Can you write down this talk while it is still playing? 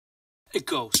It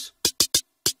goes.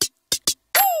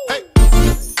 Hey.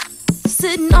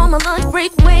 Sitting on my lunch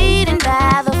break waiting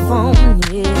by the phone,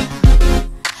 yeah.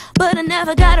 But I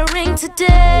never got a ring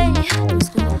today.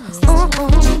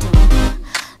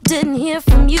 Didn't hear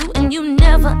from you and you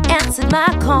never answered my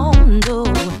call, no.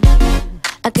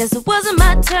 I guess it wasn't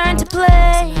my turn to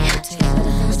play.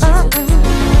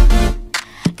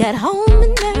 Got home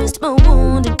and nursed my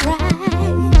wounded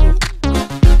pride,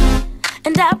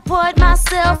 and I poured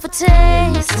myself a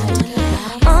taste.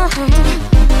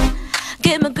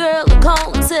 Gave my girl a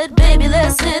call and said, baby,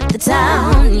 let's hit the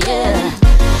town, yeah.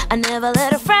 I never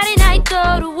let a Friday night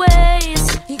go to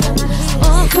waste.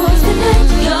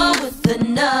 You're with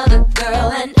another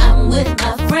girl and I'm with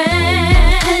my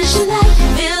friends.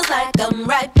 Feels like I'm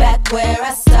right back where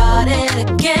I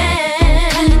started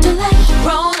again.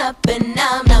 Grown up and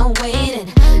I'm not waiting.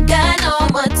 Got no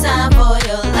more time for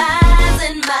your lies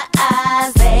in my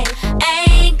eyes. They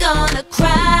ain't gonna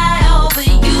cry over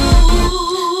you.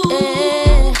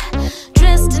 Yeah.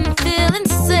 Dressed and feeling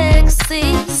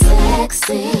sexy,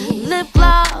 sexy. Lip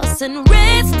gloss and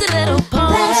red stiletto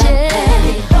pants.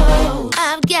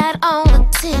 I've got all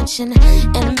attention,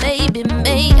 and maybe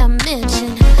may I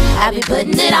mention I be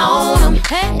putting it on them,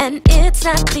 and it's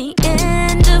not the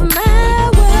end of my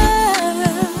world.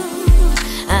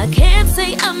 I can't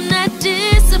say I'm not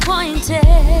disappointed.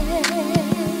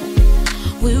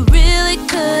 We really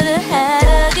could have had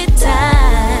a good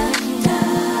time.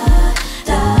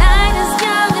 The night is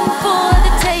young and for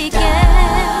the taking,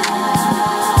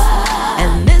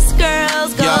 and this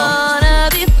girl's gonna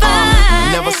be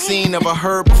fine. Never seen, never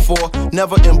heard before.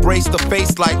 Never embraced a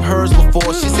face like hers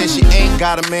before. She said she ain't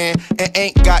got a man and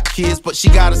ain't got kids, but she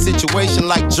got a situation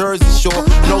like Jersey Shore.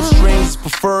 No strings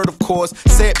preferred, of course.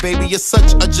 Said, baby, you're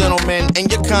such a gentleman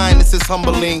and your kindness is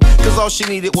humbling. Cause all she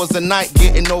needed was a night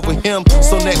getting over him.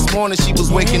 So next morning she was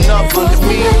waking up under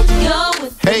me. You're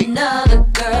with another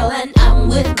girl and I'm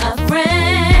with my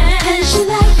friends.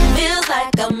 Feels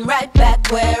like I'm right back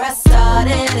where I